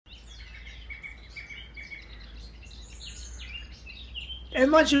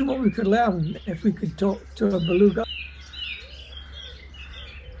Imagine what we could learn if we could talk to a beluga.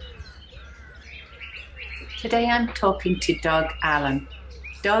 Today I'm talking to Doug Allen.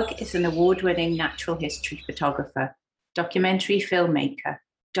 Doug is an award-winning natural history photographer, documentary filmmaker,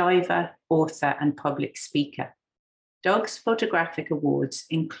 diver, author, and public speaker. Doug's photographic awards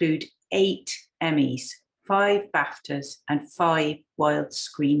include 8 Emmys, 5 BAFTAs, and 5 Wild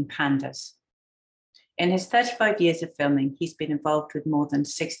Screen Pandas. In his 35 years of filming, he's been involved with more than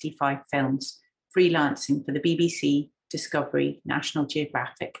 65 films, freelancing for the BBC, Discovery, National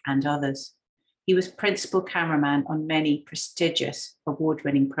Geographic, and others. He was principal cameraman on many prestigious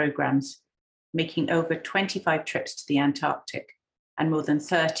award-winning programs, making over 25 trips to the Antarctic and more than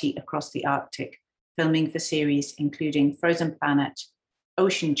 30 across the Arctic, filming for series including Frozen Planet,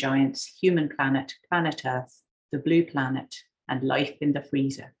 Ocean Giants, Human Planet, Planet Earth, The Blue Planet, and Life in the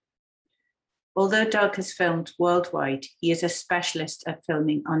Freezer. Although Doug has filmed worldwide, he is a specialist at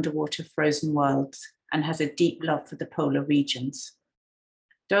filming underwater frozen worlds and has a deep love for the polar regions.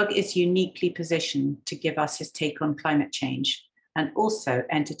 Doug is uniquely positioned to give us his take on climate change and also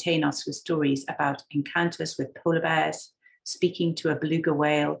entertain us with stories about encounters with polar bears, speaking to a beluga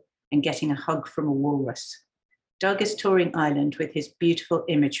whale, and getting a hug from a walrus. Doug is touring Ireland with his beautiful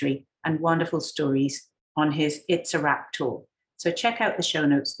imagery and wonderful stories on his It's a Wrap tour. So check out the show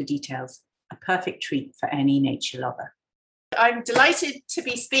notes for details. A perfect treat for any nature lover. I'm delighted to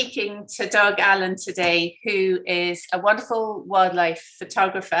be speaking to Doug Allen today, who is a wonderful wildlife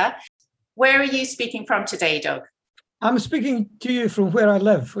photographer. Where are you speaking from today, Doug? I'm speaking to you from where I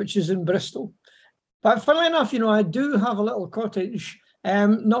live, which is in Bristol. But funnily enough, I do have a little cottage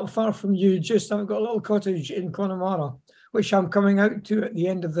not far from you. I've got a little cottage in Connemara, which I'm coming out to at the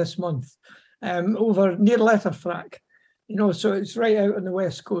end of this month, over near Letterfrack. So it's right out on the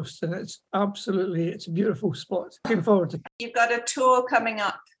west coast, and it's a beautiful spot. Looking forward to it. You've got a tour coming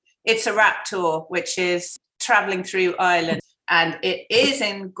up. It's a Wrap tour, which is travelling through Ireland, and it is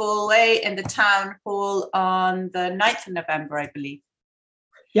in Galway in the town hall on the 9th of November, I believe.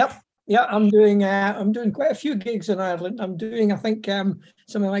 Yep. Yeah, I'm doing quite a few gigs in Ireland. I'm doing, I think,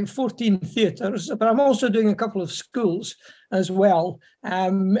 something like 14 theatres, but I'm also doing a couple of schools as well,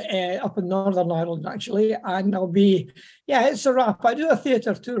 up in Northern Ireland, actually. And it's a wrap. I do a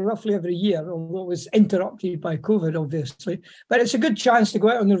theatre tour roughly every year, although it was interrupted by COVID, obviously. But it's a good chance to go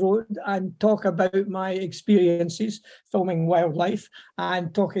out on the road and talk about my experiences filming wildlife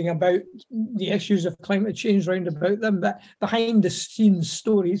and talking about the issues of climate change round about them, but behind the scenes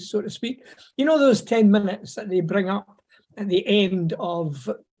stories, so to speak. Those 10 minutes that they bring up at the end of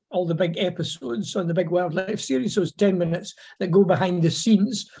all the big episodes on the big wildlife series, those 10 minutes that go behind the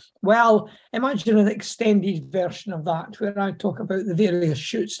scenes. Well, imagine an extended version of that where I talk about the various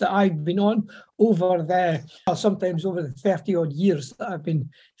shoots that I've been on sometimes over the 30 odd years that I've been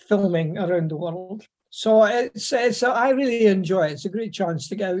filming around the world. So I really enjoy it. It's a great chance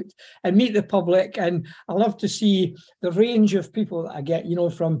to get out and meet the public, and I love to see the range of people that I get,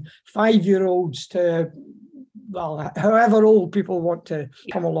 from 5-year-olds to, well, however old people want to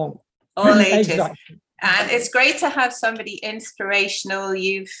come along. All ages. Exactly. And it's great to have somebody inspirational.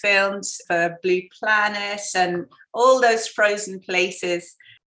 You've filmed for Blue Planet and all those frozen places.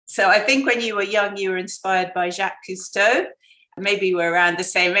 So I think when you were young, you were inspired by Jacques Cousteau. Maybe we're around the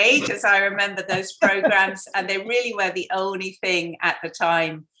same age, as I remember those programs, and they really were the only thing at the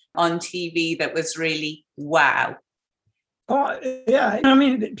time on TV that was really wow. Oh, yeah.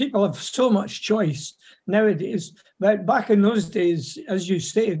 People have so much choice nowadays, but back in those days, as you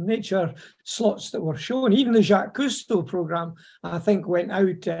say, nature slots that were shown, even the Jacques Cousteau program, I think, went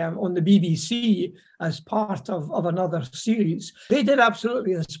out on the BBC as part of another series. They did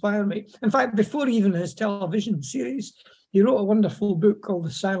absolutely inspire me. In fact, before even his television series, he wrote a wonderful book called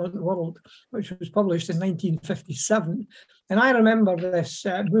The Silent World, which was published in 1957. And I remember this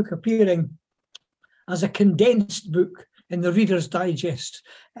book appearing as a condensed book in the Reader's Digest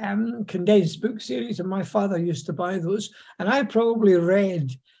condensed book series, and my father used to buy those. And I probably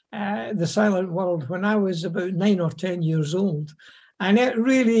read The Silent World when I was about 9 or 10 years old. And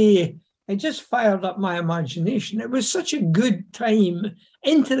it just fired up my imagination. It was such a good time,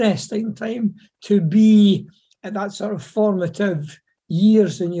 interesting time to be at that sort of formative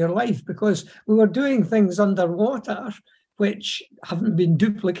years in your life, because we were doing things underwater which haven't been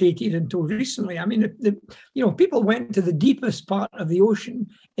duplicated until recently. People went to the deepest part of the ocean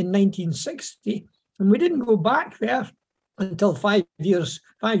in 1960, and we didn't go back there until 5 years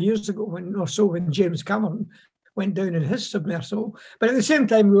ago when James Cameron went down in his submersible. But at the same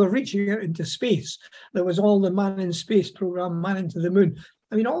time, we were reaching out into space. There was all the Man in Space program, Man into the Moon.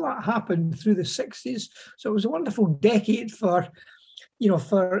 All that happened through the 60s. So it was a wonderful decade for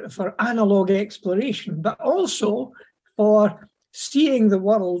for analog exploration, but also for seeing the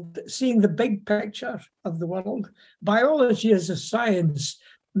world, seeing the big picture of the world. Biology as a science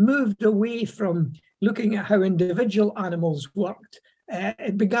moved away from looking at how individual animals worked.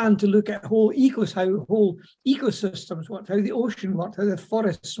 It began to look at how whole ecosystems worked, how the ocean worked, how the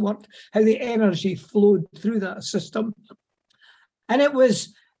forests worked, how the energy flowed through that system. And it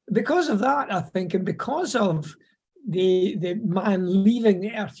was because of that, I think, and because of the man leaving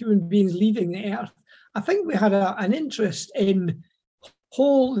the earth, human beings leaving the earth, I think we had an interest in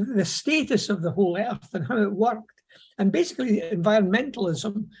the status of the whole earth and how it worked. And basically,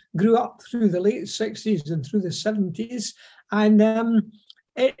 environmentalism grew up through the late 60s and through the 70s. And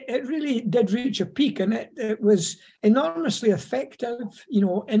it really did reach a peak, and it was enormously effective,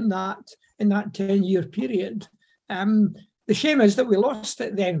 in that 10-year period. The shame is that we lost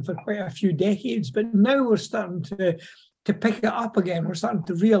it then for quite a few decades, but now we're starting to pick it up again. We're starting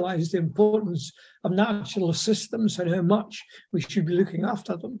to realise the importance of natural systems and how much we should be looking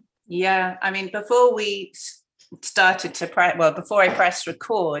after them. Yeah, I mean, before we started before I pressed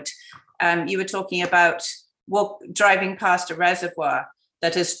record, you were talking about driving past a reservoir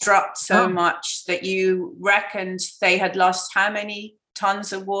that has dropped so much that you reckoned they had lost how many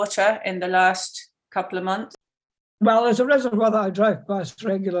tons of water in the last couple of months? Well, there's a reservoir that I drive past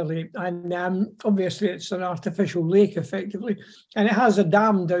regularly, and obviously it's an artificial lake, effectively, and it has a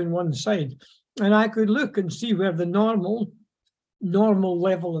dam down one side. And I could look and see where the normal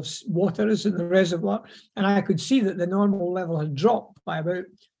level of water is in the reservoir, and I could see that the normal level had dropped by about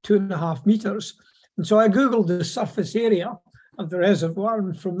 2.5 meters. And so I Googled the surface area of the reservoir,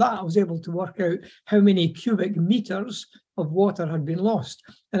 and from that I was able to work out how many cubic meters of water had been lost.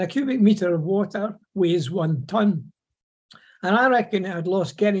 And a cubic meter of water weighs 1 ton. And I reckon it had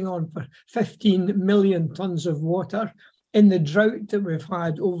lost getting on for 15 million tons of water in the drought that we've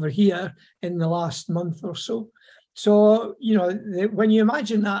had over here in the last month or so. So, when you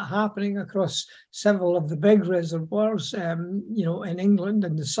imagine that happening across several of the big reservoirs, in England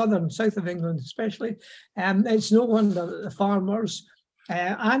and the south of England especially, it's no wonder that the farmers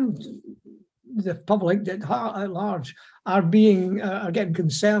and the public at large are getting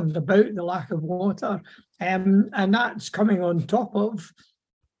concerned about the lack of water, and that's coming on top of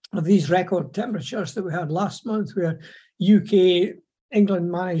these record temperatures that we had last month, where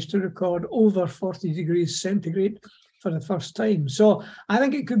England managed to record over 40 degrees centigrade for the first time. So I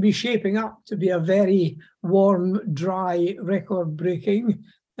think it could be shaping up to be a very warm, dry, record-breaking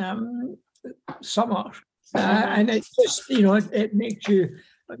summer. And it just, it makes you,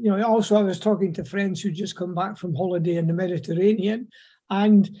 also I was talking to friends who just come back from holiday in the Mediterranean,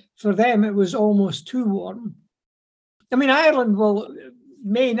 and for them it was almost too warm. I mean, Ireland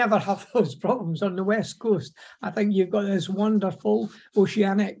may never have those problems on the west coast. I think you've got this wonderful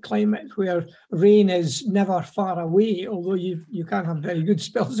oceanic climate where rain is never far away, although you can have very good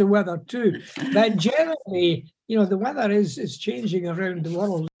spells of weather too. But generally, the weather is changing around the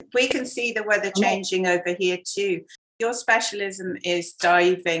world. We can see the weather changing over here too. Your specialism is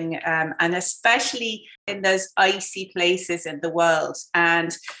diving, and especially in those icy places in the world.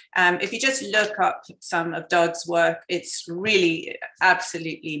 And if you just look up some of Doug's work, it's really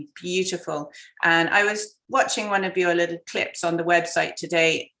absolutely beautiful. And I was watching one of your little clips on the website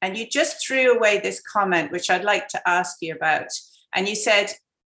today, and you just threw away this comment, which I'd like to ask you about. And you said,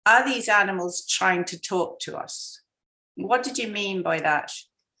 "Are these animals trying to talk to us?" What did you mean by that?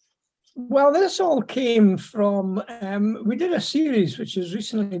 Well, this all came from, we did a series which has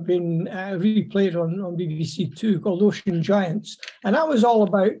recently been replayed on BBC Two called Ocean Giants, and that was all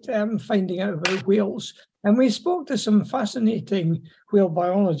about finding out about whales. And we spoke to some fascinating whale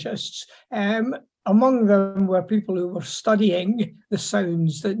biologists. Among them were people who were studying the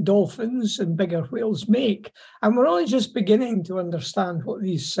sounds that dolphins and bigger whales make. And we're only just beginning to understand what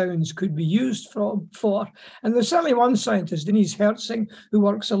these sounds could be used for. And there's certainly one scientist, Denise Hertzing, who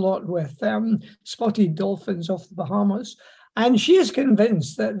works a lot with spotted dolphins off the Bahamas. And she is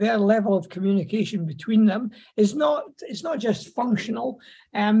convinced that their level of communication between them it's not just functional.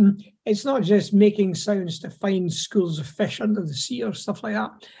 It's not just making sounds to find schools of fish under the sea or stuff like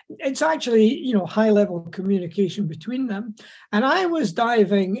that. It's actually, high level communication between them. And I was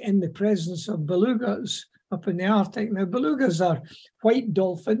diving in the presence of belugas up in the Arctic. Now, belugas are white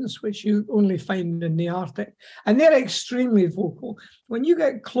dolphins, which you only find in the Arctic, and they're extremely vocal. When you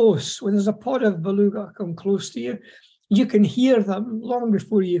get close, when there's a pod of beluga come close to you, you can hear them long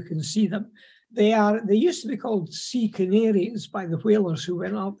before you can see them. They used to be called sea canaries by the whalers who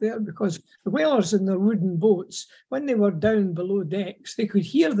went up there, because the whalers in their wooden boats, when they were down below decks, they could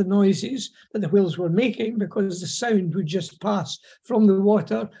hear the noises that the whales were making, because the sound would just pass from the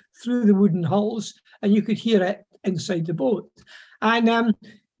water through the wooden hulls, and you could hear it inside the boat. And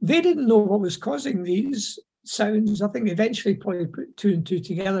they didn't know what was causing these sounds. I think they eventually probably put two and two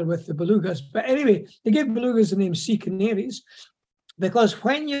together with the belugas. But anyway, they gave belugas the name sea canaries, because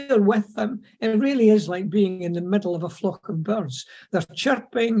when you're with them, it really is like being in the middle of a flock of birds. They're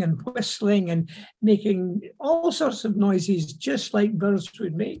chirping and whistling and making all sorts of noises, just like birds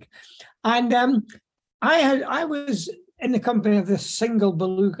would make. And I was in the company of this single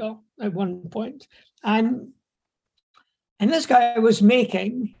beluga at one point, and this guy was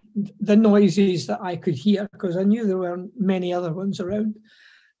making the noises that I could hear, because I knew there weren't many other ones around.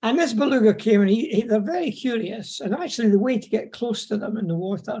 And this beluga came, and they're very curious. And actually, the way to get close to them in the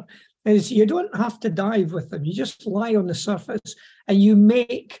water is you don't have to dive with them. You just lie on the surface and you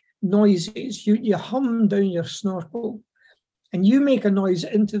make noises. You hum down your snorkel and you make a noise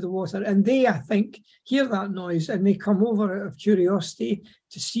into the water. And they, I think, hear that noise and they come over out of curiosity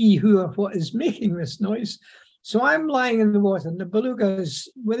to see who or what is making this noise. So I'm lying in the water, and the beluga is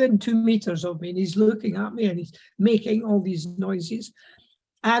within 2 meters of me, and he's looking at me and he's making all these noises.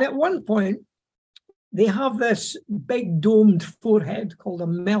 And at one point, they have this big domed forehead called a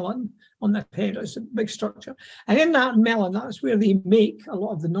melon on their head. It's a big structure. And in that melon, that's where they make a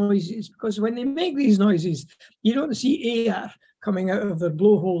lot of the noises, because when they make these noises, you don't see air coming out of their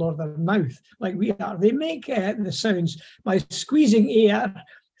blowhole or their mouth like we are. They make the sounds by squeezing air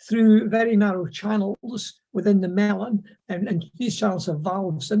through very narrow channels within the melon, and these channels have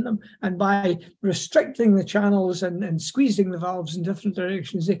valves in them, and by restricting the channels and squeezing the valves in different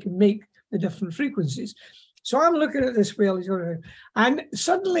directions, they can make the different frequencies. So I'm looking at this whale, and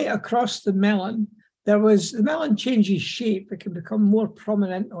suddenly across the melon, the melon changes shape. It can become more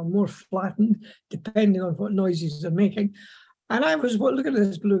prominent or more flattened, depending on what noises they're making. And I was looking at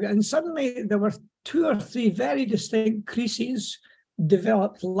this beluga, and suddenly there were 2 or 3 very distinct creases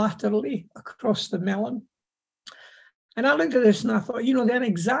developed laterally across the melon. And I looked at this and I thought, they're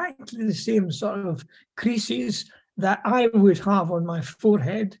exactly the same sort of creases that I would have on my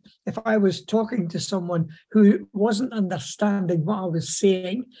forehead if I was talking to someone who wasn't understanding what I was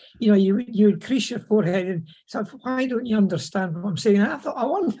saying. You would crease your forehead and say, why don't you understand what I'm saying? And I thought, I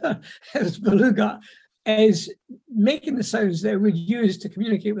wonder if this beluga is making the sounds that it would use to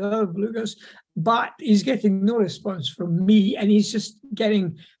communicate with other belugas, but he's getting no response from me, and he's just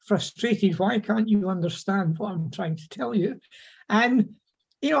getting frustrated. Why can't you understand what I'm trying to tell you? And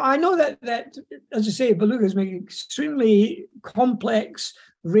I know that as I say, belugas make extremely complex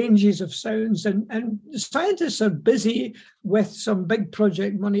ranges of sounds, and scientists are busy with some big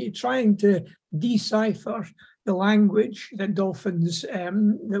project money trying to decipher the language that dolphins,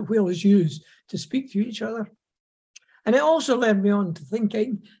 that whales use to speak to each other. And it also led me on to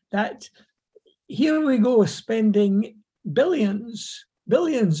thinking that here we go, spending billions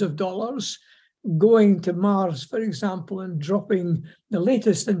of dollars going to Mars, for example, and dropping the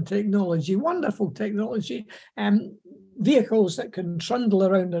latest in technology, wonderful technology, vehicles that can trundle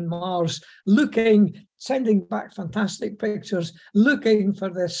around on Mars, sending back fantastic pictures, looking for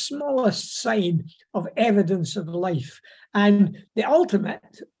the smallest sign of evidence of life. And the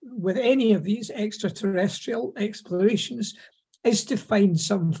ultimate with any of these extraterrestrial explorations is to find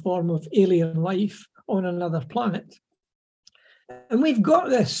some form of alien life on another planet. And we've got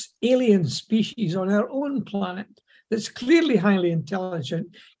this alien species on our own planet that's clearly highly intelligent,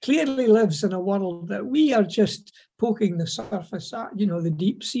 clearly lives in a world that we are just poking the surface at, the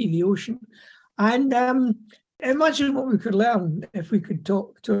deep sea, the ocean. And imagine what we could learn if we could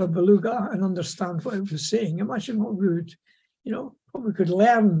talk to a beluga and understand what it was saying. Imagine what we would, what we could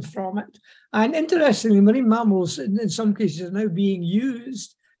learn from it. And interestingly, marine mammals, in some cases, are now being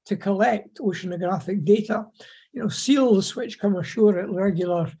used to collect oceanographic data. Seals which come ashore at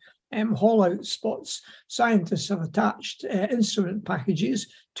regular haul-out spots, scientists have attached instrument packages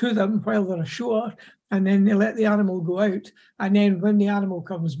to them while they're ashore, and then they let the animal go out. And then when the animal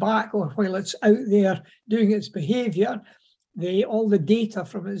comes back, or while it's out there doing its behavior, all the data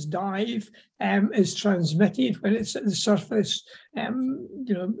from its dive is transmitted when it's at the surface,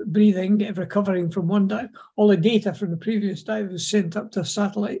 breathing, recovering from one dive. All the data from the previous dive is sent up to a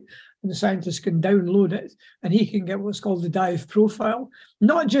satellite, and the scientist can download it, and he can get what's called the dive profile,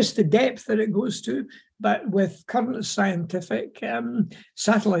 not just the depth that it goes to, but with current scientific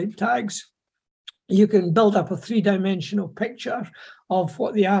satellite tags, you can build up a three-dimensional picture of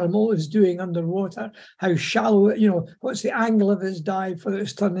what the animal is doing underwater, how shallow, what's the angle of its dive, whether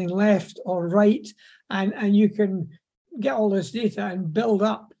it's turning left or right. And you can get all this data and build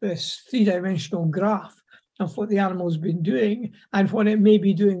up this three-dimensional graph of what the animal's been doing and what it may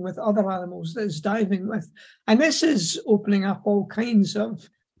be doing with other animals that it's diving with. And this is opening up all kinds of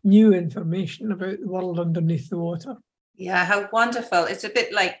new information about the world underneath the water. Yeah, how wonderful. It's a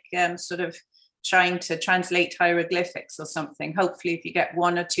bit like sort of trying to translate hieroglyphics or something. Hopefully if you get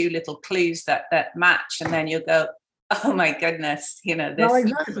one or two little clues that match, and then you'll go, oh my goodness, this. No,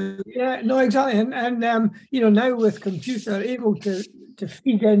 exactly. Yeah, no, exactly. And now with computer, able to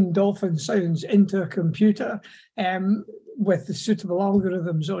feed in dolphin sounds into a computer with the suitable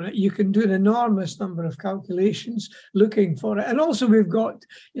algorithms on it, you can do an enormous number of calculations looking for it. And also we've got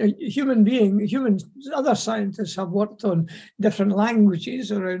humans, other scientists have worked on different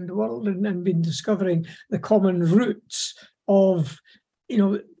languages around the world and been discovering the common roots of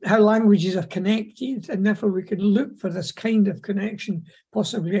how languages are connected, and therefore we can look for this kind of connection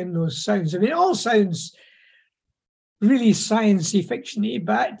possibly in those sounds. I mean, it all sounds really science-y fiction-y,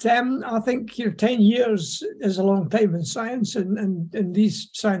 but I think 10 years is a long time in science, and these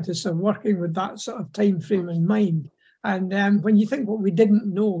scientists are working with that sort of time frame in mind. And when you think what we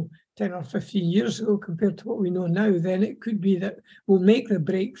didn't know 10 or 15 years ago compared to what we know now, then it could be that we'll make the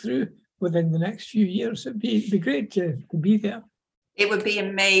breakthrough within the next few years. It'd be great to be there. It would be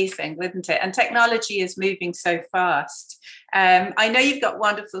amazing, wouldn't it? And technology is moving so fast. I know you've got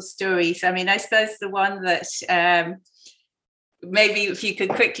wonderful stories. I mean, I suppose the one that maybe if you could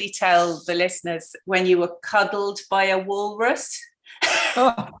quickly tell the listeners when you were cuddled by a walrus.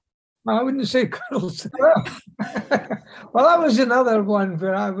 Oh, I wouldn't say cuddled. Well, that was another one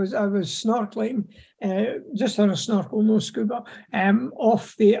where I was snorkeling, just on a snorkel, no scuba,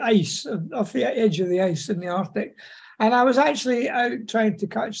 off the ice, off the edge of the ice in the Arctic. And I was actually out trying to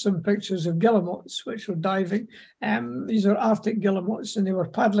catch some pictures of guillemots, which were diving. These are Arctic guillemots, and they were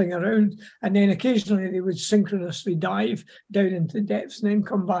paddling around. And then occasionally they would synchronously dive down into depths and then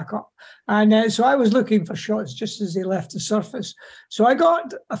come back up. And so I was looking for shots just as they left the surface. So I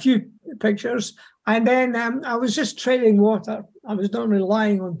got a few pictures, and then I was just treading water. I was not really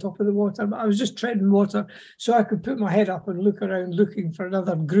lying on top of the water, but I was just treading water so I could put my head up and look around looking for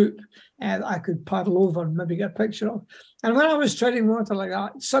another group that I could paddle over and maybe get a picture of. And when I was treading water like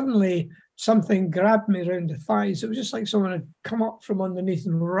that, suddenly something grabbed me around the thighs. It was just like someone had come up from underneath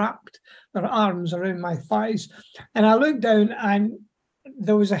and wrapped their arms around my thighs. And I looked down, and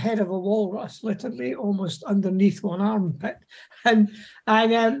there was a head of a walrus literally almost underneath one armpit. And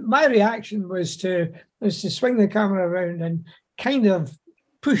my reaction was to swing the camera around and kind of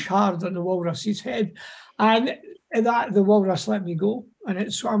push hard on the walrus's head. And that the walrus let me go, and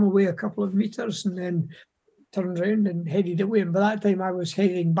it swam away a couple of meters and then turned around and headed away. And by that time I was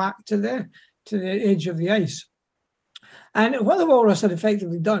heading back to the edge of the ice. And what the walrus had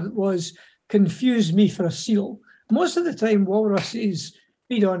effectively done was confuse me for a seal. Most of the time, walruses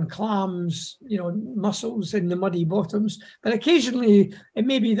feed on clams, mussels in the muddy bottoms, but occasionally it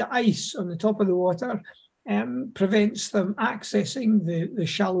may be the ice on the top of the water prevents them accessing the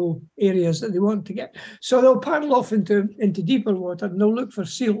shallow areas that they want to get. So they'll paddle off into deeper water, and they'll look for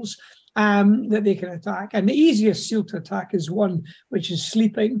seals that they can attack. And the easiest seal to attack is one which is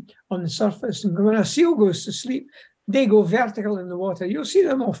sleeping on the surface. And when a seal goes to sleep, they go vertical in the water. You'll see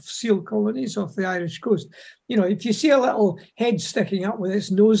them off seal colonies off the Irish coast. If you see a little head sticking up with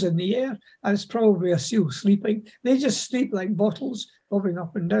its nose in the air, that's probably a seal sleeping. They just sleep like bottles, bobbing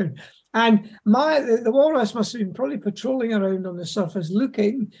up and down. And the walrus must have been probably patrolling around on the surface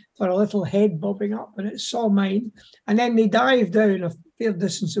looking for a little head bobbing up, and it saw mine. And then they dive down a fair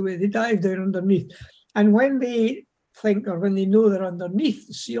distance away. They dive down underneath. And when they think, or when they know they're underneath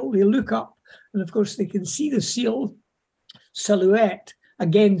the seal, they look up, and of course they can see the seal silhouette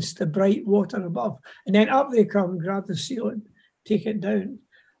against the bright water above. And then up they come, grab the seal and take it down.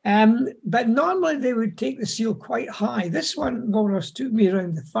 But normally they would take the seal quite high. This one walrus took me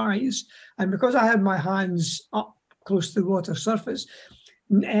around the thighs, and because I had my hands up close to the water surface,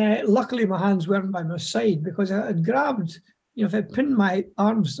 luckily my hands weren't by my side, because I had grabbed, if I pinned my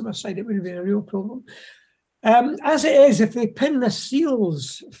arms to my side, it would have been a real problem. As it is, if they pin the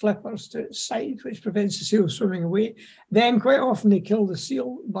seal's flippers to its side, which prevents the seal swimming away, then quite often they kill the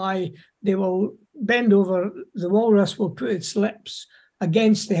seal they will bend over, the walrus will put its lips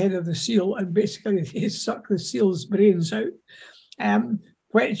against the head of the seal, and basically they suck the seal's brains out,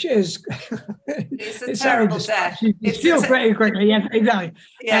 which is it's a terrible death. You feel pretty quickly, yes, exactly.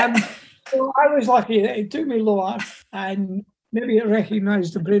 Yeah. So I was lucky that it took me lower, and maybe it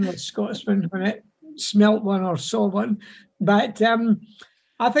recognised the brainless Scotsman when it smelt one or saw one. But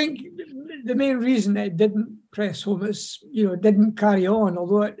I think the main reason it didn't press home is, it didn't carry on,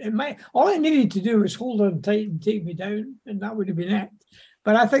 although it might, all it needed to do was hold on tight and take me down, and that would have been it.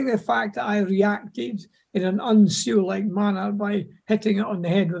 But I think the fact that I reacted in an unseal-like manner by hitting it on the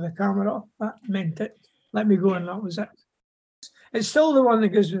head with a camera, that meant it. Let me go, and that was it. It's still the one that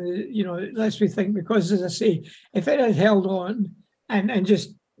gives me, lets me think, because, as I say, if it had held on and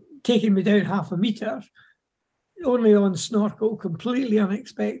just taken me down half a metre, only on snorkel, completely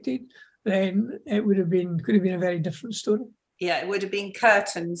unexpected, then it could have been a very different story. Yeah, it would have been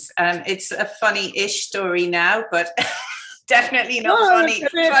curtains. It's a funny-ish story now, but definitely not funny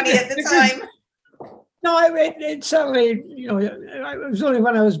at the time. No, it certainly, it was only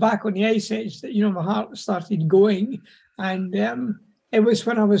when I was back on the Ice Edge that, my heart started going. And it was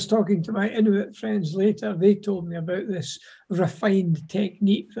when I was talking to my Inuit friends later, they told me about this refined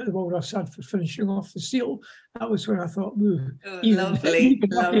technique that the walrus had for finishing off the seal. That was when I thought, lovely.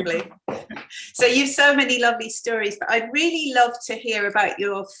 So you've so many lovely stories, but I'd really love to hear about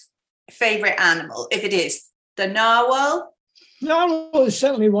your favourite animal, if it is the narwhal. Narwhal is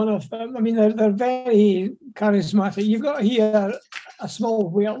certainly one of them. I mean, they're very charismatic. You've got here a small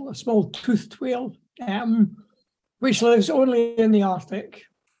whale, a small toothed whale, which lives only in the Arctic,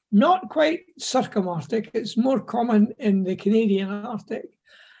 not quite circumarctic. It's more common in the Canadian Arctic.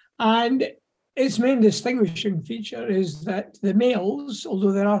 And its main distinguishing feature is that the males,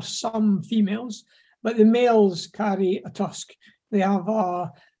 although there are some females, but the males carry a tusk. They have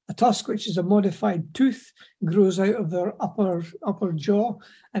a tusk, which is a modified tooth, grows out of their upper jaw,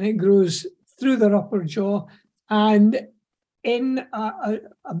 and it grows through their upper jaw. And in a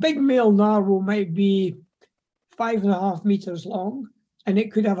big male narwhal might be 5.5 meters long, and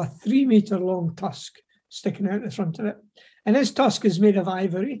it could have a 3 meter long tusk sticking out the front of it. And this tusk is made of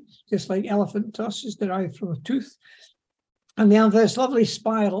ivory, just like elephant tusk is derived from a tooth. And they have this lovely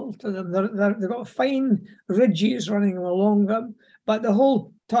spiral to them. They've got fine ridges running along them, but the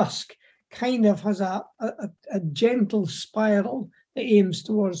whole tusk kind of has a gentle spiral that aims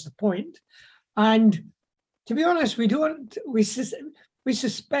towards the point. And to be honest, we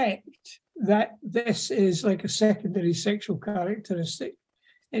suspect that this is like a secondary sexual characteristic.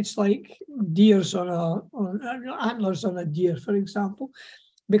 It's like deers on antlers on a deer, for example.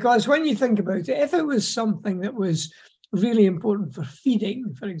 Because when you think about it, if it was something that was really important for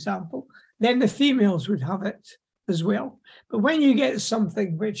feeding, for example, then the females would have it as well. But when you get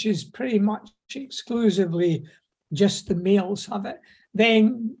something which is pretty much exclusively just the males have it,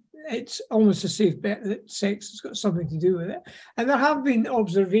 then it's almost a safe bet that sex has got something to do with it. And there have been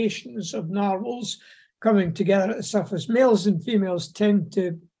observations of narwhals coming together at the surface. Males and females tend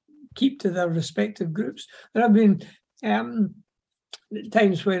to keep to their respective groups. There have been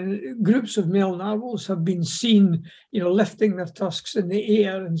times when groups of male narwhals have been seen, lifting their tusks in the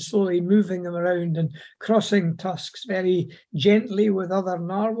air and slowly moving them around and crossing tusks very gently with other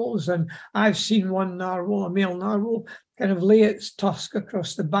narwhals. And I've seen one narwhal, a male narwhal, kind of lay its tusk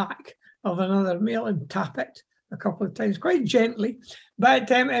across the back of another male and tap it a couple of times, quite gently.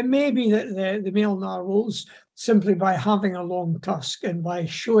 But it may be that the male narwhals, simply by having a long tusk and by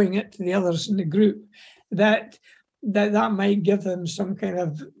showing it to the others in the group, that might give them some kind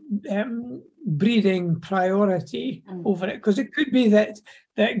of breeding priority over it. Because it could be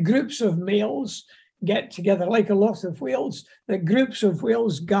that groups of males get together, like a lot of whales, that groups of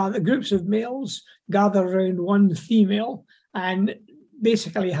males gather around one female and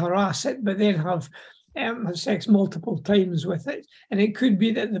basically harass it, but then have sex multiple times with it. And it could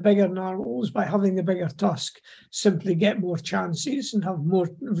be that the bigger narwhals, by having the bigger tusk, simply get more chances and have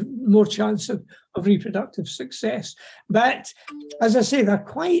more chance of reproductive success. But as I say, they're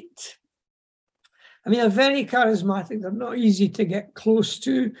very charismatic. They're not easy to get close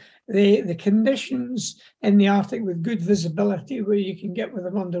to. The conditions in the Arctic with good visibility, where you can get with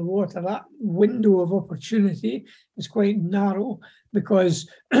them underwater, that window of opportunity is quite narrow, because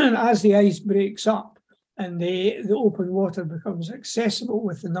as the ice breaks up and the open water becomes accessible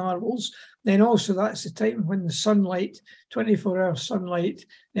with the narwhals, then also that's the time when the sunlight, 24-hour sunlight,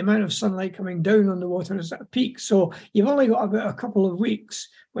 the amount of sunlight coming down on the water is at a peak. So you've only got about a couple of weeks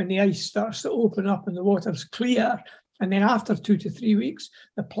when the ice starts to open up and the water's clear. And then after 2 to 3 weeks,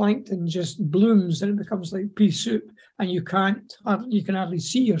 the plankton just blooms and it becomes like pea soup, and you can hardly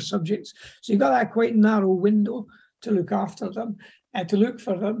see your subjects. So you've got that quite narrow window to look after them, to look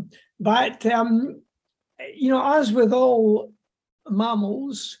for them. But, as with all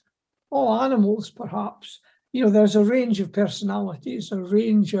mammals, all animals perhaps, there's a range of personalities, a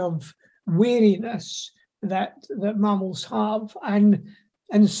range of wariness that mammals have. And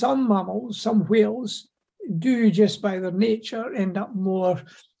And some mammals, some whales, do just by their nature end up more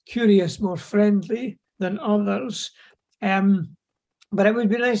curious, more friendly than others. But it would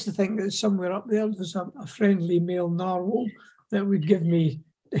be nice to think that somewhere up there there's a friendly male narwhal that would give me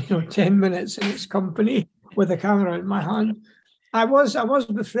 10 minutes in its company with a camera in my hand. I was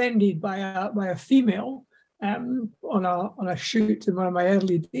befriended by a female on a shoot in one of my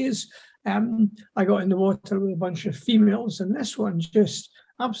early days. I got in the water with a bunch of females, and this one just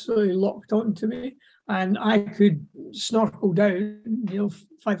absolutely locked onto me, and I could snorkel down,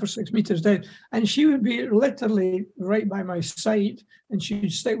 5 or 6 meters down, and she would be literally right by my side, and she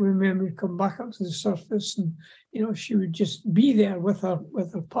would stick with me, and we'd come back up to the surface, and she would just be there with her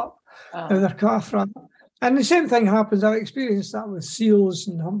pup, with her calf rather. And the same thing happens. I've experienced that with seals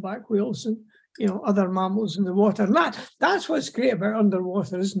and humpback whales and other mammals in the water. And that's what's great about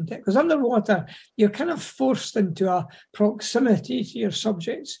underwater, isn't it? Because underwater, you're kind of forced into a proximity to your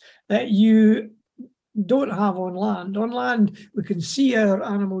subjects that you don't have on land. On land, we can see our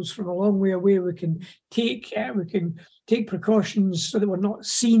animals from a long way away. We can take precautions so that we're not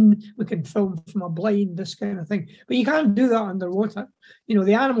seen. We can film from a blind, this kind of thing. But you can't do that underwater. When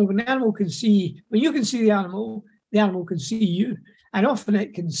the animal can see, when you can see the animal can see you. And often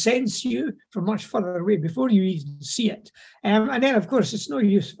it can sense you from much further away before you even see it. And then, of course, it's no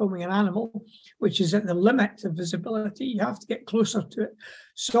use filming an animal which is at the limit of visibility. You have to get closer to it.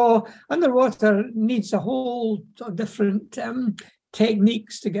 So underwater needs a whole different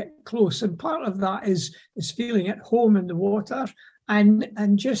techniques to get close. And part of that is feeling at home in the water and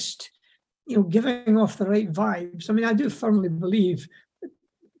just, giving off the right vibes. I mean, I do firmly believe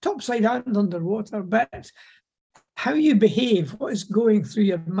topside and underwater, but how you behave, what is going through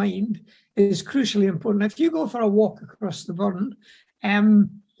your mind is crucially important. If you go for a walk across the burn and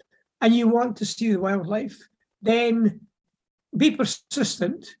you want to see the wildlife, then be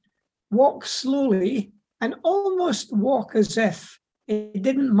persistent, walk slowly, and almost walk as if it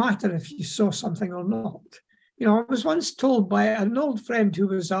didn't matter if you saw something or not. I was once told by an old friend who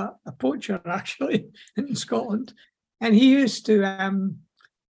was a poacher, actually, in Scotland, and he used to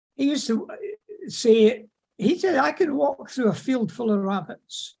say, he said, I could walk through a field full of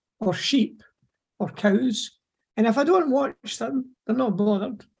rabbits or sheep or cows, and if I don't watch them, they're not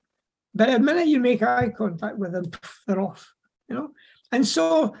bothered. But the minute you make eye contact with them, they're off, And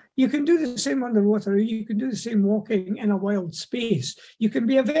so you can do the same underwater, you can do the same walking in a wild space. You can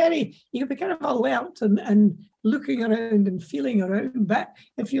be kind of alert and looking around and feeling around. But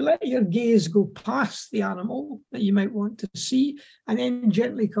if you let your gaze go past the animal that you might want to see and then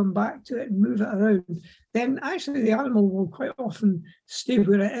gently come back to it and move it around, then actually the animal will quite often stay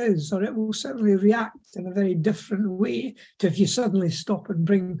where it is, or it will certainly react in a very different way to if you suddenly stop and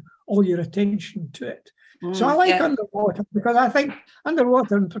bring all your attention to it. So I like underwater because I think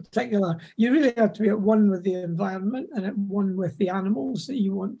underwater in particular, you really have to be at one with the environment and at one with the animals that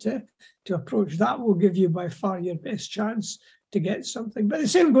you want to approach. That will give you by far your best chance to get something. But the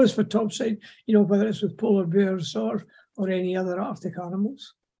same goes for topside, whether it's with polar bears or any other Arctic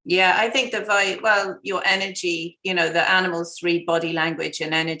animals. Yeah, I think your energy, the animals read body language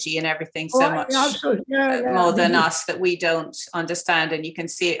and energy and everything so much more than us that we don't understand. And you can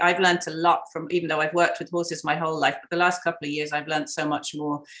see it. I've learned a lot from, even though I've worked with horses my whole life, but the last couple of years I've learned so much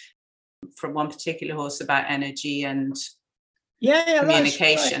more from one particular horse about energy and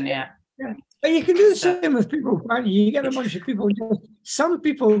communication. Yeah. But you can do the same with people, can't you? You get a bunch of people. Some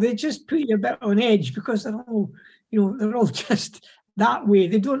people, they just put you a bit on edge because they're all just that way.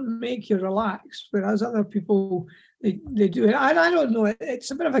 They don't make you relax, whereas other people, they do it. I don't know,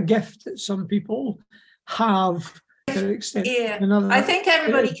 it's a bit of a gift that some people have to an extent. Yeah, I think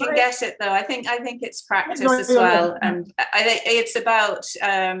everybody can get it though. I think it's practice as well. And I think it's about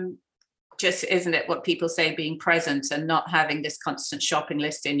just, isn't it, what people say, being present and not having this constant shopping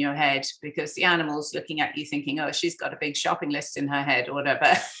list in your head, because the animal's looking at you thinking, oh, she's got a big shopping list in her head or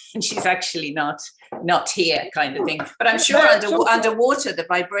whatever, and she's actually not here, kind of thing. But I'm sure underwater, the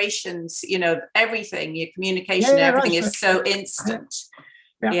vibrations, everything, your communication, everything is so instant.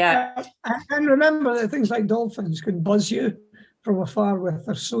 Yeah. And remember that things like dolphins can buzz you from afar with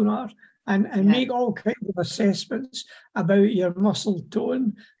their sonar and make all kinds of assessments about your muscle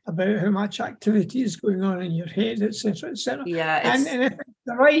tone, about how much activity is going on in your head, etc., etc. Yeah, and if it's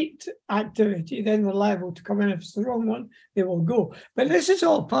the right activity, then they're liable to come in. If it's the wrong one, they will go. But this is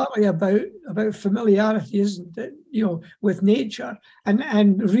all partly about familiarity, isn't it? With nature and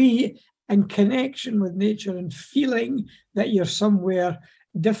connection with nature and feeling that you're somewhere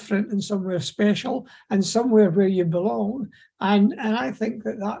different and somewhere special and somewhere where you belong. And I think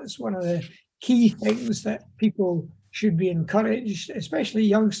that is one of the key things that people should be encouraged, especially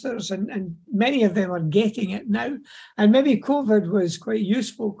youngsters, and many of them are getting it now. And maybe COVID was quite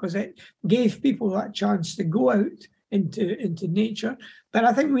useful because it gave people that chance to go out into nature. But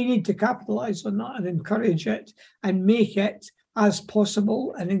I think we need to capitalise on that and encourage it and make it as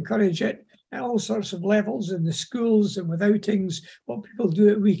possible and encourage it at all sorts of levels in the schools and with outings, what people do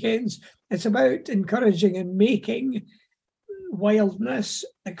at weekends. It's about encouraging and making wildness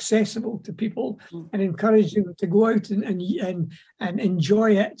accessible to people and encouraging them to go out and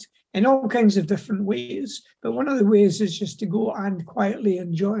enjoy it in all kinds of different ways. But one of the ways is just to go and quietly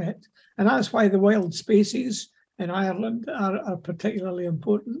enjoy it. And that's why the wild spaces in Ireland are particularly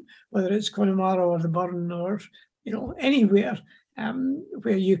important, whether it's Connemara or the Burren or anywhere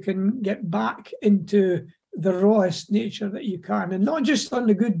where you can get back into the rawest nature that you can, and not just on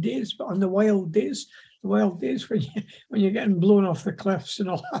the good days, but on the wild days when you're getting blown off the cliffs and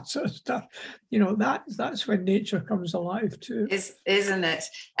all that sort of stuff. That's when nature comes alive too. Isn't it?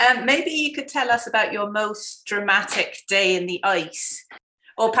 Maybe you could tell us about your most dramatic day in the ice,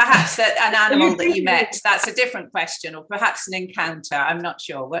 or perhaps an animal that you met. That's a different question, or perhaps an encounter. I'm not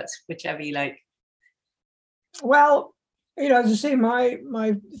sure. Whichever you like. Well, as I say,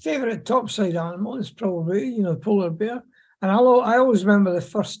 my favourite topside animal is probably, polar bear. And I always remember the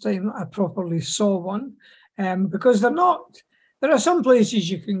first time I properly saw one, because there are some places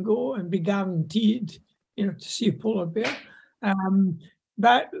you can go and be guaranteed, to see a polar bear.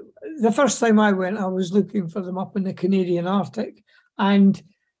 But the first time I went, I was looking for them up in the Canadian Arctic, and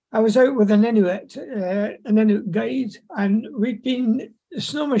I was out with an Inuit guide, and we'd been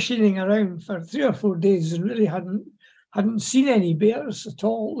snow machining around for 3 or 4 days and really hadn't seen any bears at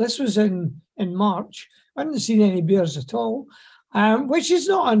all. This was in March. I hadn't seen any bears at all, which is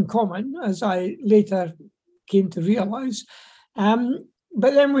not uncommon, as I later came to realise.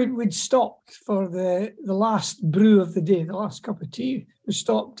 But then we'd stopped for the last brew of the day, the last cup of tea. We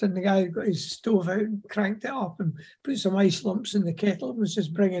stopped, and the guy got his stove out and cranked it up and put some ice lumps in the kettle and was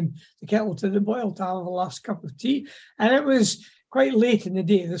just bringing the kettle to the boil to have the last cup of tea. And it was quite late in the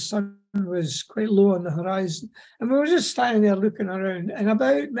day. The sun was quite low on the horizon, and we were just standing there looking around, and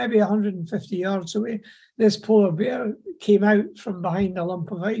about maybe 150 yards away, this polar bear came out from behind a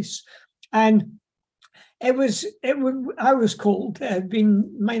lump of ice. And I was cold. It had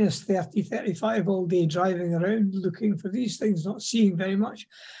been minus 30, 35 all day driving around looking for these things, not seeing very much.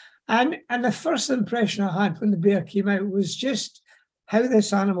 And the first impression I had when the bear came out was just how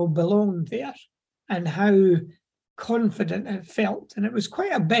this animal belonged there and how confident it felt. And it was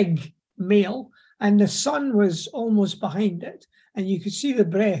quite a big male, and the sun was almost behind it, and you could see the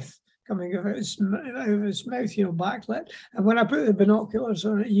breath coming out of his mouth, backlit. And when I put the binoculars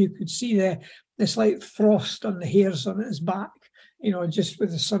on it, you could see the slight frost on the hairs on its back, just with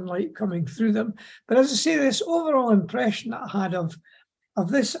the sunlight coming through them. But as I say, this overall impression that I had of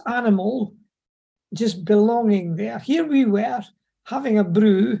this animal just belonging there. Here we were having a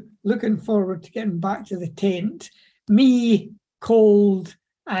brew, looking forward to getting back to the tent, me cold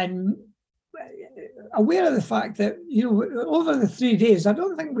and aware of the fact that, over the 3 days, I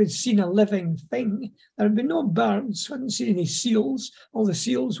don't think we'd seen a living thing. There had been no birds, hadn't seen any seals. All the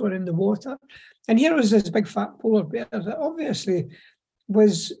seals were in the water. And here was this big fat polar bear that obviously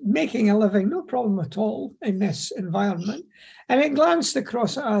was making a living, no problem at all, in this environment. And it glanced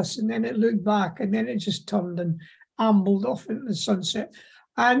across at us, and then it looked back, and then it just turned and ambled off into the sunset.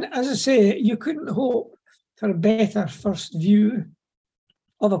 And as I say, you couldn't hope for a better first view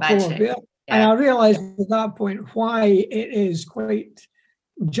of a polar bear. Yeah. And I realised at that point why it is quite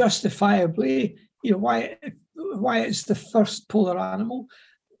justifiably, why it's the first polar animal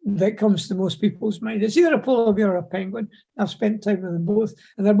that comes to most people's mind. It's either a polar bear or a penguin. I've spent time with them both,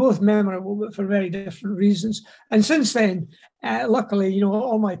 and they're both memorable, but for very different reasons. And since then, luckily,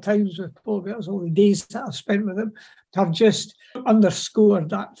 all my times with polar bears, all the days that I've spent with them, have just underscored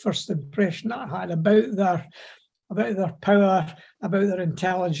that first impression that I had about their power, about their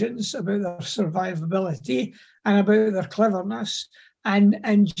intelligence, about their survivability, and about their cleverness,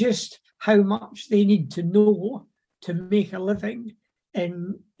 and just how much they need to know to make a living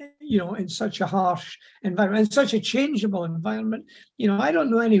in such a harsh environment, in such a changeable environment. I don't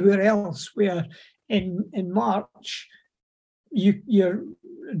know anywhere else where in March you're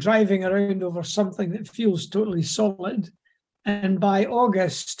driving around over something that feels totally solid, and by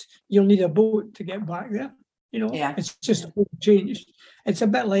August you'll need a boat to get back there. It's just changed. It's a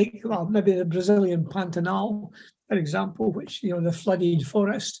bit like, maybe the Brazilian Pantanal, for example, which, the flooded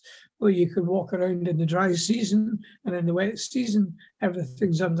forest, where you could walk around in the dry season, and in the wet season,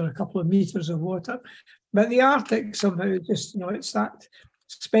 everything's under a couple of meters of water. But the Arctic somehow just, it's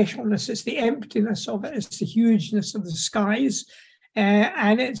specialness, it's the emptiness of it, it's the hugeness of the skies,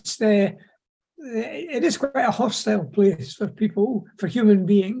 and it is quite a hostile place for people, for human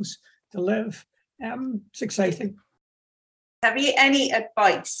beings to live. It's exciting. Have you any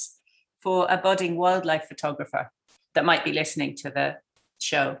advice for a budding wildlife photographer that might be listening to the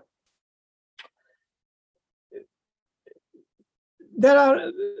show?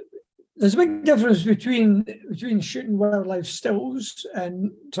 There's a big difference between shooting wildlife stills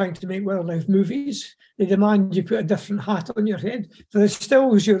and trying to make wildlife movies. They demand you put a different hat on your head. For the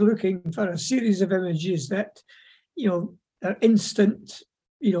stills, you're looking for a series of images that, are instant,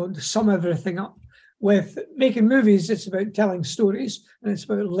 to sum everything up. With making movies, it's about telling stories, and it's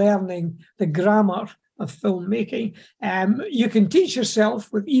about learning the grammar of filmmaking. You can teach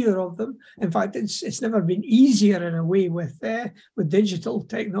yourself with either of them. In fact, it's never been easier in a way with digital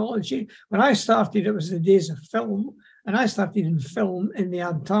technology. When I started, it was the days of film, and I started in film in the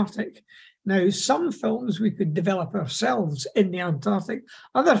Antarctic. Now, some films we could develop ourselves in the Antarctic.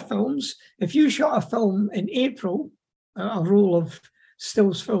 Other films, if you shot a film in April, a roll of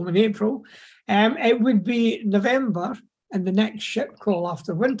stills film in April, it would be November, and the next ship call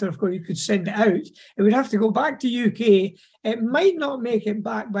after winter, of course, you could send it out. It would have to go back to UK. It might not make it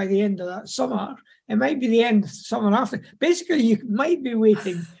back by the end of that summer. It might be the end of summer after. Basically, you might be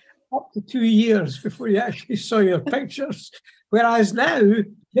waiting up to 2 years before you actually saw your pictures. Whereas now,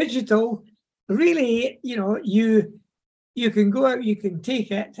 digital, really, you can go out, you can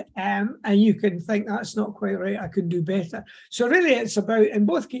take it, and you can think that's not quite right, I can do better. So really it's about, in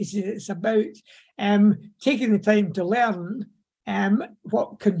both cases, it's about taking the time to learn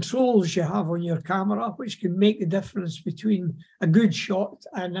what controls you have on your camera, which can make the difference between a good shot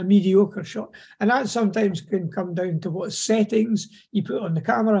and a mediocre shot. And that sometimes can come down to what settings you put on the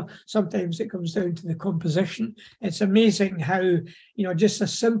camera. Sometimes it comes down to the composition. It's amazing how, just a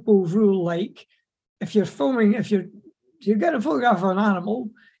simple rule like if you're get a photograph of an animal,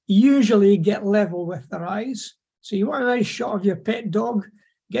 you usually get level with their eyes. So you want a nice shot of your pet dog,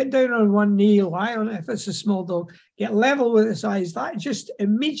 get down on one knee, lie on it if it's a small dog, get level with its eyes. That just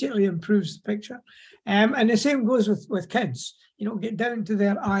immediately improves the picture. And the same goes with kids. Get down to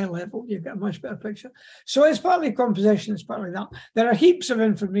their eye level, you get a much better picture. So it's partly composition, it's partly that. There are heaps of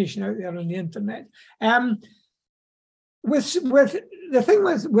information out there on the internet. With the thing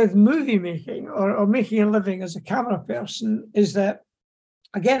with movie making or making a living as a camera person is that,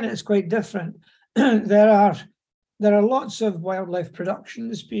 again, it's quite different. There are lots of wildlife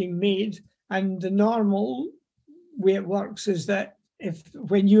productions being made, and the normal way it works is that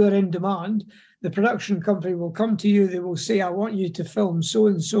when you are in demand, the production company will come to you. They will say, I want you to film so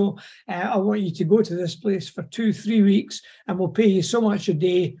and so. I want you to go to this place for 2-3 weeks, and we'll pay you so much a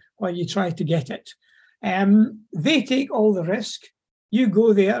day while you try to get it. They take all the risk. You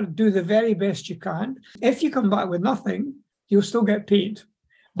go there, do the very best you can. If you come back with nothing, you'll still get paid.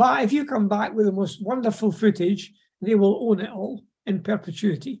 But if you come back with the most wonderful footage, they will own it all in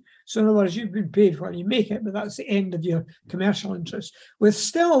perpetuity. So in other words, you've been paid when you make it, but that's the end of your commercial interest. With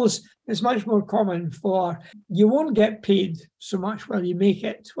stills, it's much more common you won't get paid so much while you make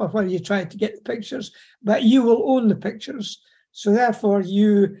it or while you try to get the pictures, but you will own the pictures. So therefore,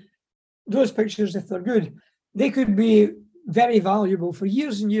 those pictures, if they're good, they could be very valuable for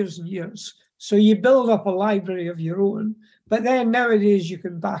years and years and years. So you build up a library of your own, but then nowadays you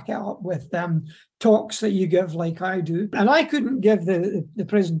can back it up with talks that you give like I do. And I couldn't give the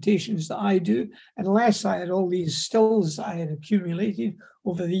presentations that I do unless I had all these stills that I had accumulated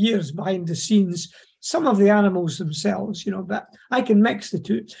over the years behind the scenes, some of the animals themselves, but I can mix the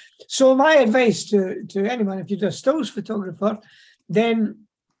two. So my advice to anyone, if you're a stills photographer, then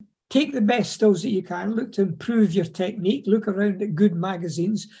take the best stills that you can, look to improve your technique, look around at good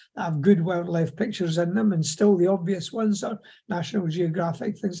magazines that have good wildlife pictures in them, and still the obvious ones are National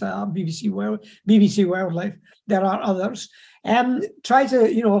Geographic, things like that, BBC Wildlife. There are others. Try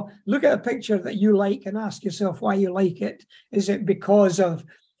to, look at a picture that you like and ask yourself why you like it. Is it because of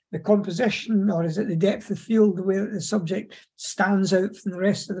the composition, or is it the depth of field, the way that the subject stands out from the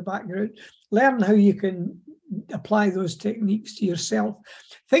rest of the background? Learn how you can apply those techniques to yourself.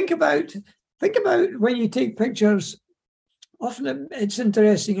 Think about when you take pictures. Often it's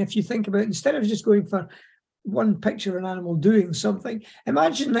interesting if you think about, instead of just going for one picture of an animal doing something,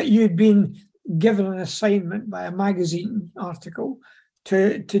 imagine that you'd been given an assignment by a magazine article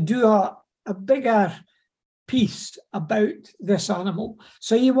to do a bigger piece about this animal.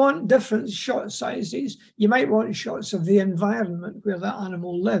 So you want different shot sizes. You might want shots of the environment where that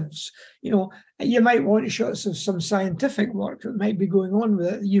animal lives. You might want shots of some scientific work that might be going on with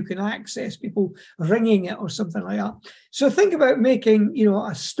it. You can access people ringing it or something like that. So think about making,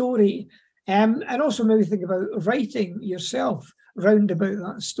 a story, and also maybe think about writing yourself round about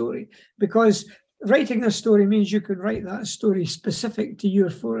that story, because writing a story means you can write that story specific to your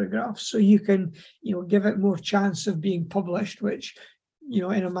photographs, so you can, give it more chance of being published, which, in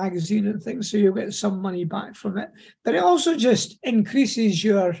a magazine and things, so you'll get some money back from it. But it also just increases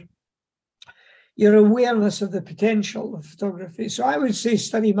your awareness of the potential of photography. So I would say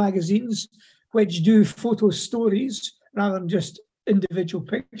study magazines which do photo stories rather than just individual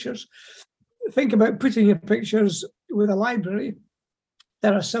pictures. Think about putting your pictures with a library.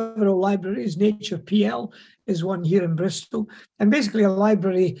 There are several libraries. Nature PL is one here in Bristol. And basically a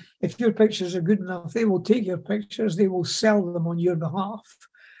library, if your pictures are good enough, they will take your pictures, they will sell them on your behalf.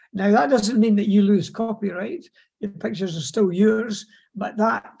 Now, that doesn't mean that you lose copyright. Your pictures are still yours, but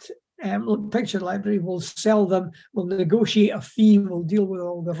that picture library will sell them, will negotiate a fee, will deal with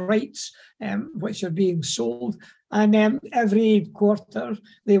all the rights which are being sold. And every quarter,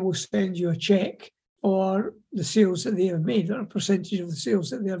 they will send you a check or the sales that they have made, or a percentage of the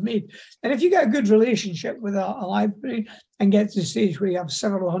sales that they have made. And if you get a good relationship with a library and get to the stage where you have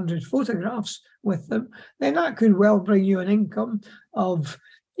several hundred photographs with them, then that could well bring you an income of,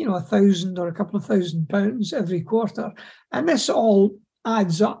 £1,000 or a couple of £1,000 every quarter. And this all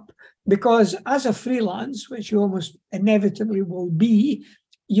adds up, because as a freelance, which you almost inevitably will be,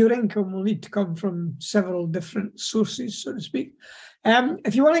 your income will need to come from several different sources, so to speak.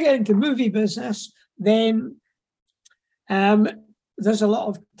 If you want to get into movie business, then there's a lot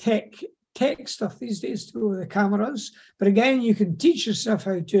of tech stuff these days to go with the cameras. But again, you can teach yourself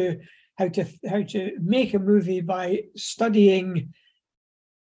how to make a movie by studying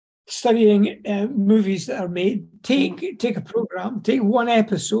movies that are made. Take a program, take one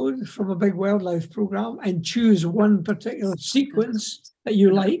episode from a big wildlife program and choose one particular sequence that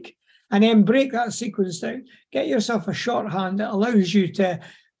you like, and then break that sequence down. Get yourself a shorthand that allows you to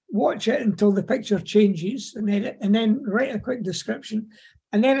watch it until the picture changes, and then write a quick description.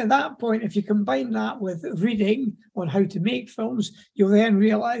 And then at that point, if you combine that with reading on how to make films, you'll then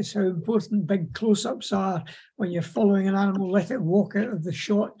realize how important big close-ups are when you're following an animal, let it walk out of the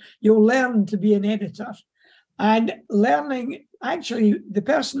shot. You'll learn to be an editor. And learning, actually, the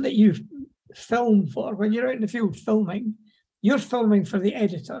person that you film for, when you're out in the field filming, you're filming for the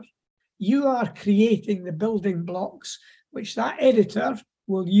editor. You are creating the building blocks, which that editor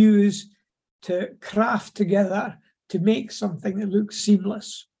will use to craft together to make something that looks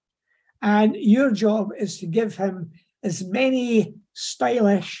seamless. And your job is to give him as many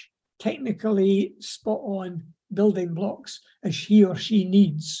stylish, technically spot-on building blocks as he or she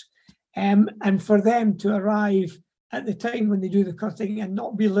needs. And for them to arrive at the time when they do the cutting and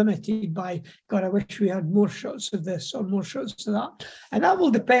not be limited by, God, I wish we had more shots of this or more shots of that. And that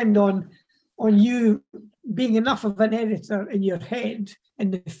will depend on you being enough of an editor in your head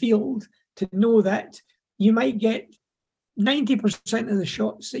in the field to know that you might get 90% of the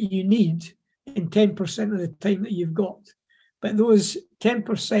shots that you need in 10% of the time that you've got. But those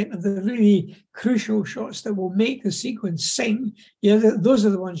 10% of the really crucial shots that will make the sequence sing, those are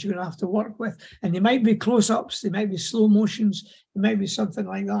the ones you're going to have to work with. And they might be close-ups, they might be slow motions, it might be something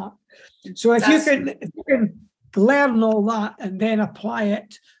like that. So if you can learn all that and then apply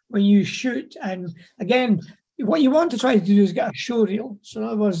it when you shoot, and again, what you want to try to do is get a show reel. So in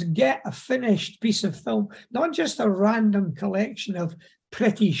other words, get a finished piece of film, not just a random collection of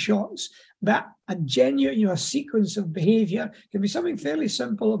pretty shots, but a genuine, a sequence of behavior. It can be something fairly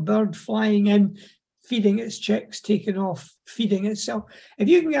simple, a bird flying in, feeding its chicks, taking off, feeding itself. If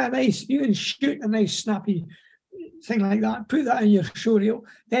you can shoot a nice snappy thing like that, put that in your show reel,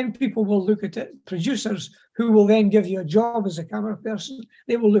 then people will look at it. Producers who will then give you a job as a camera person,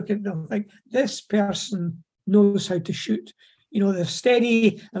 they will look at it and think, this person knows how to shoot. They're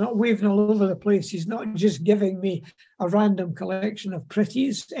steady, they're not waving all over the place. He's not just giving me a random collection of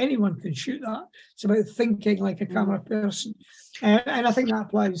pretties. Anyone can shoot that. It's about thinking like a camera person. And I think that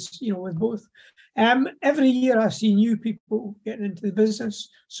applies, with both. Every year I see new people getting into the business.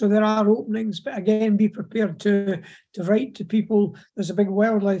 So there are openings, but again, be prepared to write to people. There's a big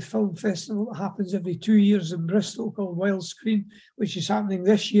wildlife film festival that happens every 2 years in Bristol called Wildscreen, which is happening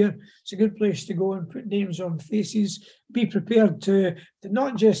this year. It's a good place to go and put names on faces. Be prepared to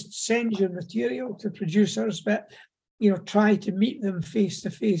not just send your material to producers, but try to meet them face to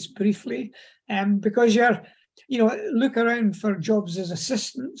face briefly, because look around for jobs as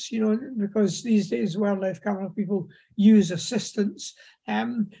assistants, because these days wildlife camera people use assistants.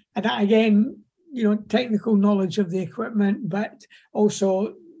 And that, again, technical knowledge of the equipment, but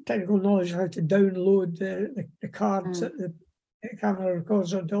also technical knowledge of how to download the cards that the camera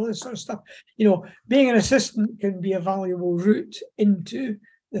records onto, all this sort of stuff. Being an assistant can be a valuable route into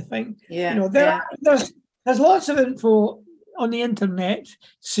the thing. There's lots of info on the internet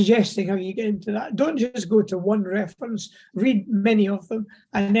suggesting how you get into that. Don't just go to one reference, read many of them,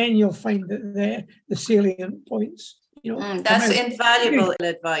 and then you'll find that the salient points. That's invaluable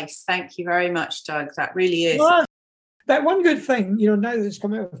advice. Thank you very much, Doug. That really is. Well, but one good thing, now that's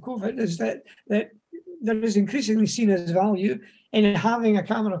come out of COVID is that there is increasingly seen as value in having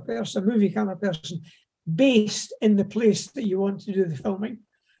a movie camera person based in the place that you want to do the filming.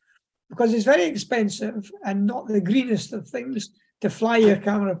 Because it's very expensive and not the greenest of things to fly your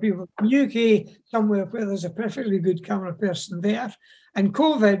camera people from UK somewhere where there's a perfectly good camera person there. And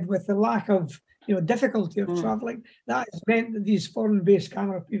COVID, with the lack of difficulty of travelling, that has meant that these foreign-based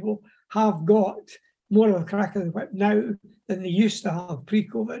camera people have got more of a crack of the whip now than they used to have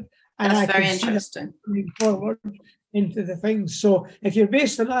pre-COVID. And that's very interesting. Moving forward into the things. So if you're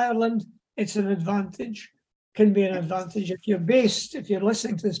based in Ireland, it's an advantage. Can be an advantage. If you're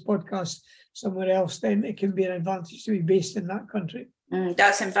listening to this podcast somewhere else, then it can be an advantage to be based in that country.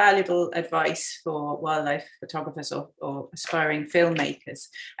 That's invaluable advice for wildlife photographers or aspiring filmmakers.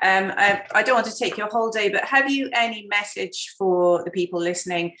 I don't want to take your whole day, but have you any message for the people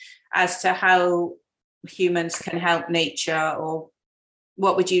listening as to how humans can help nature, or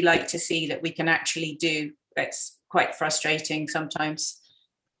what would you like to see that we can actually do? It's quite frustrating sometimes.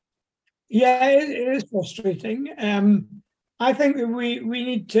 Yeah, it is frustrating. I think that we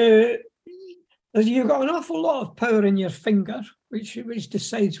need to. You've got an awful lot of power in your finger, which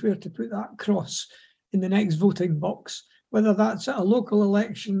decides where to put that cross in the next voting box, whether that's at a local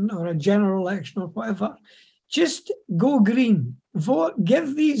election or a general election or whatever. Just go green. Vote.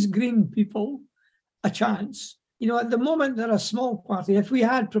 Give these green people a chance. At the moment, they're a small party. If we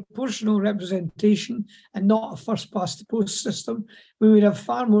had proportional representation and not a first-past-the-post system, we would have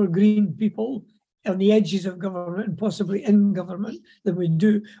far more green people on the edges of government and possibly in government than we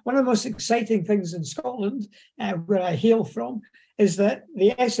do. One of the most exciting things in Scotland, where I hail from, is that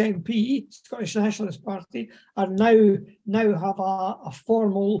the SNP, Scottish Nationalist Party, are now have a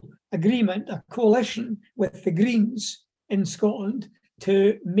formal agreement, a coalition with the Greens in Scotland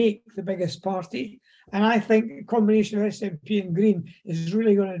to make the biggest party. And I think a combination of SNP and Green is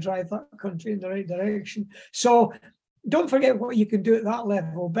really going to drive that country in the right direction. So don't forget what you can do at that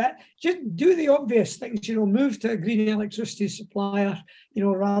level, but just do the obvious things, move to a green electricity supplier,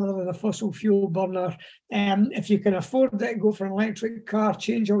 rather than a fossil fuel burner. If you can afford it, go for an electric car,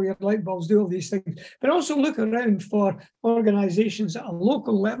 change all your light bulbs, do all these things. But also look around for organisations at a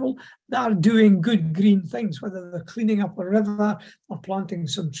local level that are doing good green things, whether they're cleaning up a river or planting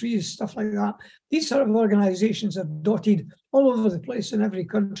some trees, stuff like that. These sort of organisations are dotted all over the place in every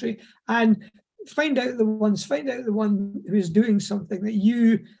country. And find out the one who's doing something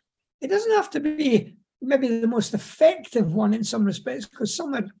that it doesn't have to be maybe the most effective one in some respects, because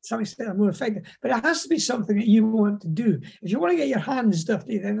some extent are more effective, but it has to be something that you want to do. If you want to get your hands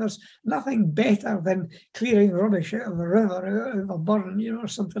dirty, then there's nothing better than clearing rubbish out of a river, out of a burn, or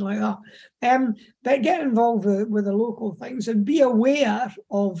something like that. But get involved with the local things and be aware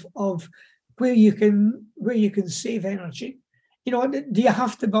of where you can save energy. Do you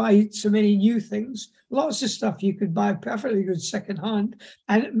have to buy so many new things? Lots of stuff you could buy perfectly good secondhand,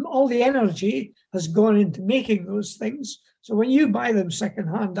 and all the energy has gone into making those things. So when you buy them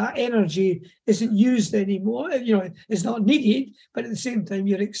secondhand, that energy isn't used anymore. It's not needed, but at the same time,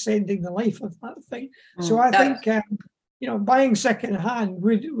 you're extending the life of that thing. So I think, buying secondhand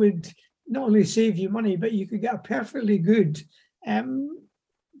would not only save you money, but you could get a perfectly good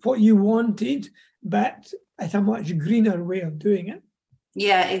what you wanted, but at a much greener way of doing it.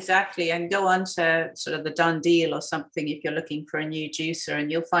 Yeah, exactly. And go on to sort of the Done Deal or something if you're looking for a new juicer,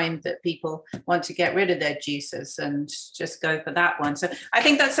 and you'll find that people want to get rid of their juicers and just go for that one. So I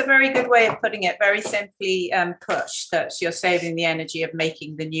think that's a very good way of putting it, very simply pushed, that you're saving the energy of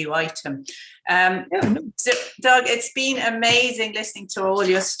making the new item. So, Doug, it's been amazing listening to all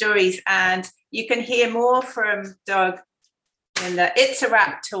your stories, and you can hear more from Doug in the It's a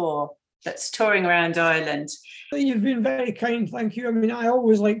Wrap tour that's touring around Ireland. You've been very kind, thank you. I mean, I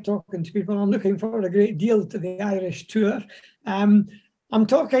always like talking to people. I'm looking forward a great deal to the Irish tour. I'm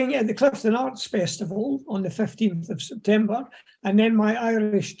talking at the Clifton Arts Festival on the 15th of September, and then my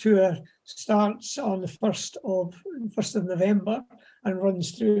Irish tour starts on the 1st of November. and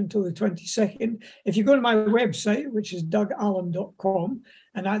runs through until the 22nd. If you go to my website, which is dougallen.com,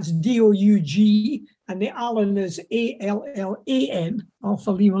 and that's DOUG, and the Allen is ALLAN,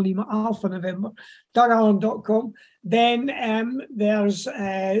 Alpha Lima Lima Alpha November, dougallen.com, then there's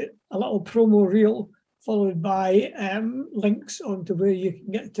a little promo reel followed by links onto where you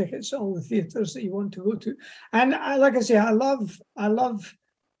can get tickets to all the theatres that you want to go to. And like I say, I love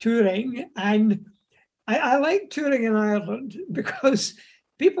touring, and I like touring in Ireland because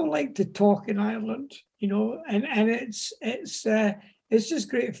people like to talk in Ireland, you know, and it's just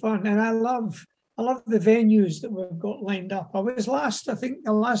great fun. And I love the venues that we've got lined up. I think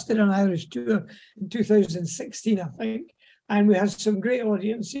I last did an Irish tour in 2016, I think, and we had some great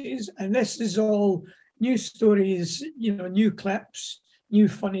audiences. And this is all new stories, you know, new clips, new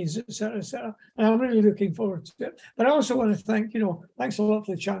funnies, etc., etc. And I'm really looking forward to it. But I also want to thank, you know, thanks a lot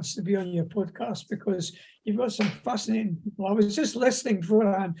for the chance to be on your podcast, because you've got some fascinating people. I was just listening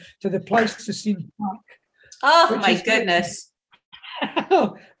beforehand to the Pleistocene Park. Oh my goodness.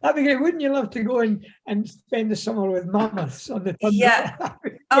 Oh, that'd be great. Wouldn't you love to go and spend the summer with mammoths on the tundra? Yeah,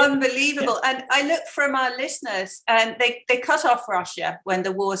 unbelievable. And I looked from our listeners, and they cut off Russia when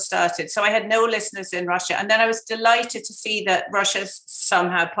the war started. So I had no listeners in Russia. And then I was delighted to see that Russia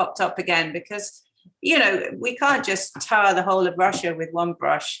somehow popped up again, because, you know, we can't just tar the whole of Russia with one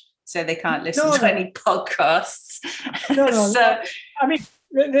brush, so they can't listen to any podcasts. No. So, I mean,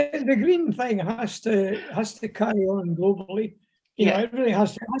 the green thing has to carry on globally. You know, it really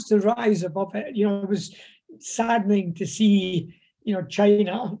has to rise above it. You know, it was saddening to see, you know,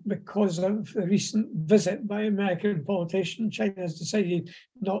 China, because of a recent visit by American politician. China has decided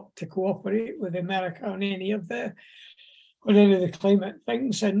not to cooperate with America on any of the climate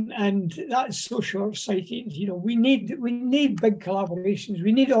things, and that's so short-sighted. You know, we need big collaborations.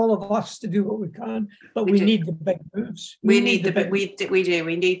 We need all of us to do what we can, but we need the big moves. We need the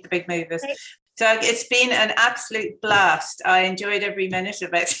big movers. Doug, it's been an absolute blast. I enjoyed every minute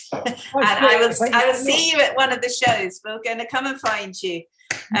of it. And I will see you at one of the shows. We're going to come and find you.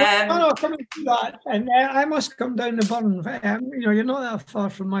 No, come and do that. And I must come down to Burren. You know, you're not that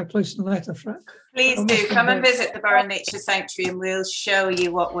far from my place in Letterford. Please do. Come and visit the Burren Nature Sanctuary, and we'll show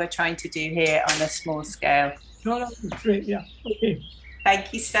you what we're trying to do here on a small scale. No, that's great. Yeah. Okay.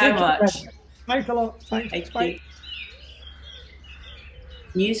 Thank you so much. Thanks a lot. Thanks. Bye.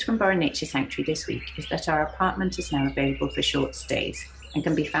 News from Burren Nature Sanctuary this week is that our apartment is now available for short stays and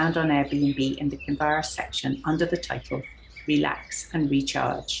can be found on Airbnb in the Kinvara section under the title Relax and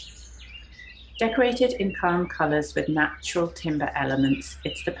Recharge. Decorated in calm colours with natural timber elements,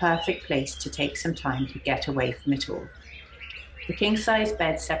 it's the perfect place to take some time to get away from it all. The king-size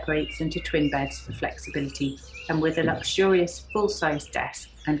bed separates into twin beds for flexibility, and with a luxurious full-size desk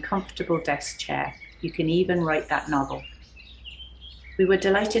and comfortable desk chair, you can even write that novel. We were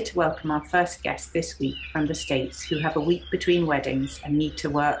delighted to welcome our first guest this week from the States, who have a week between weddings and need to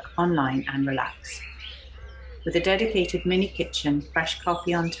work online and relax. With a dedicated mini kitchen, fresh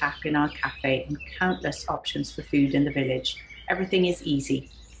coffee on tap in our cafe, and countless options for food in the village, everything is easy,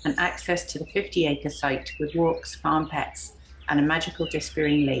 and access to the 50-acre site with walks, farm pets, and a magical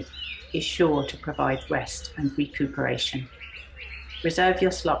Dispering lake is sure to provide rest and recuperation. Reserve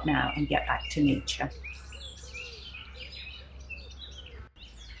your slot now and get back to nature.